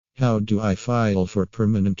How do I file for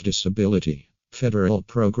permanent disability? Federal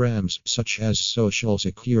programs such as Social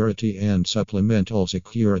Security and Supplemental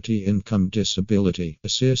Security Income Disability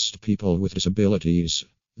assist people with disabilities.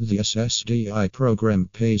 The SSDI program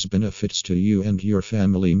pays benefits to you and your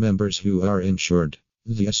family members who are insured.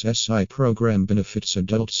 The SSI program benefits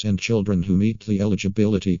adults and children who meet the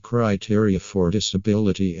eligibility criteria for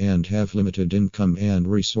disability and have limited income and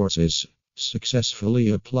resources. Successfully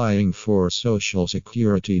applying for Social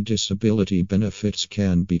Security disability benefits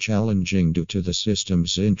can be challenging due to the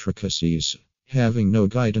system's intricacies. Having no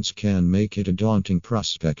guidance can make it a daunting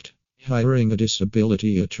prospect. Hiring a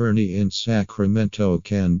disability attorney in Sacramento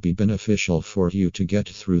can be beneficial for you to get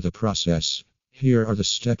through the process. Here are the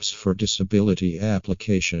steps for disability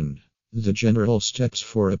application. The general steps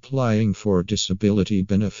for applying for disability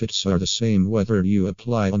benefits are the same whether you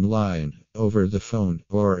apply online, over the phone,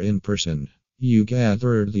 or in person. You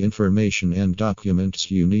gather the information and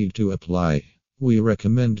documents you need to apply. We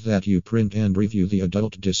recommend that you print and review the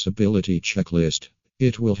Adult Disability Checklist.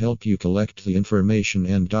 It will help you collect the information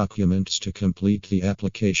and documents to complete the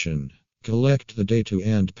application. Collect the data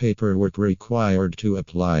and paperwork required to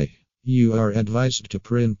apply. You are advised to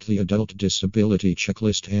print the Adult Disability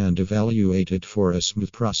Checklist and evaluate it for a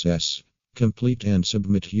smooth process. Complete and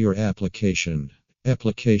submit your application.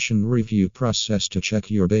 Application review process to check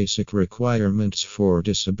your basic requirements for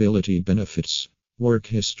disability benefits. Work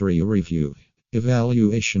history review.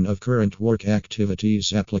 Evaluation of current work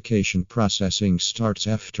activities. Application processing starts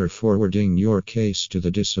after forwarding your case to the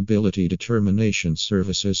Disability Determination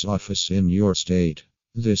Services office in your state.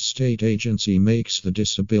 This state agency makes the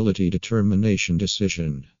disability determination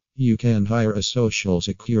decision. You can hire a Social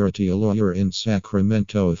Security lawyer in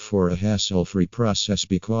Sacramento for a hassle-free process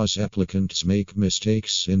because applicants make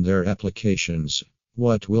mistakes in their applications.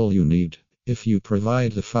 What will you need? If you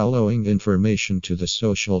provide the following information to the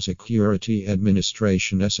Social Security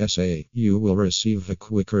Administration SSA, you will receive a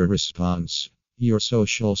quicker response. Your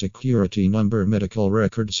Social Security number, medical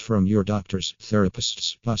records from your doctors,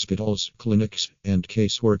 therapists, hospitals, clinics, and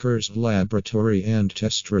caseworkers, laboratory and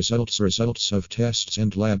test results of tests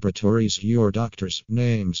and laboratories, your doctors'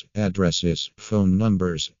 names, addresses, phone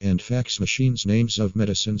numbers, and fax machines, names of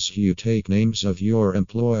medicines you take, names of your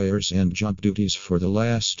employers and job duties for the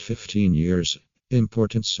last 15 years.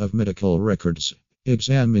 Importance of medical records.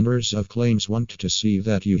 Examiners of claims want to see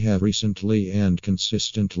that you have recently and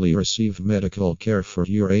consistently received medical care for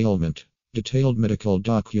your ailment. Detailed medical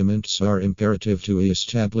documents are imperative to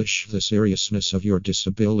establish the seriousness of your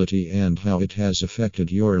disability and how it has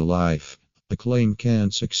affected your life. A claim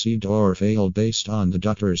can succeed or fail based on the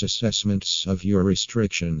doctor's assessments of your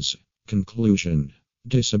restrictions. Conclusion.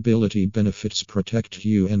 Disability benefits protect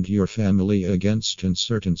you and your family against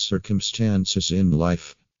uncertain circumstances in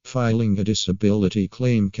life. Filing a disability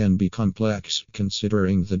claim can be complex,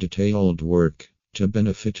 considering the detailed work. To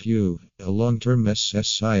benefit you, a long-term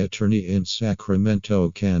SSI attorney in Sacramento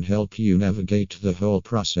can help you navigate the whole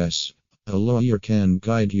process. A lawyer can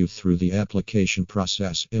guide you through the application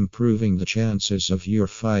process, improving the chances of your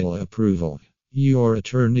file approval. Your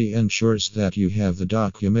attorney ensures that you have the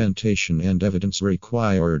documentation and evidence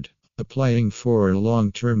required. Applying for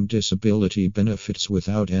long-term disability benefits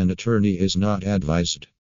without an attorney is not advised.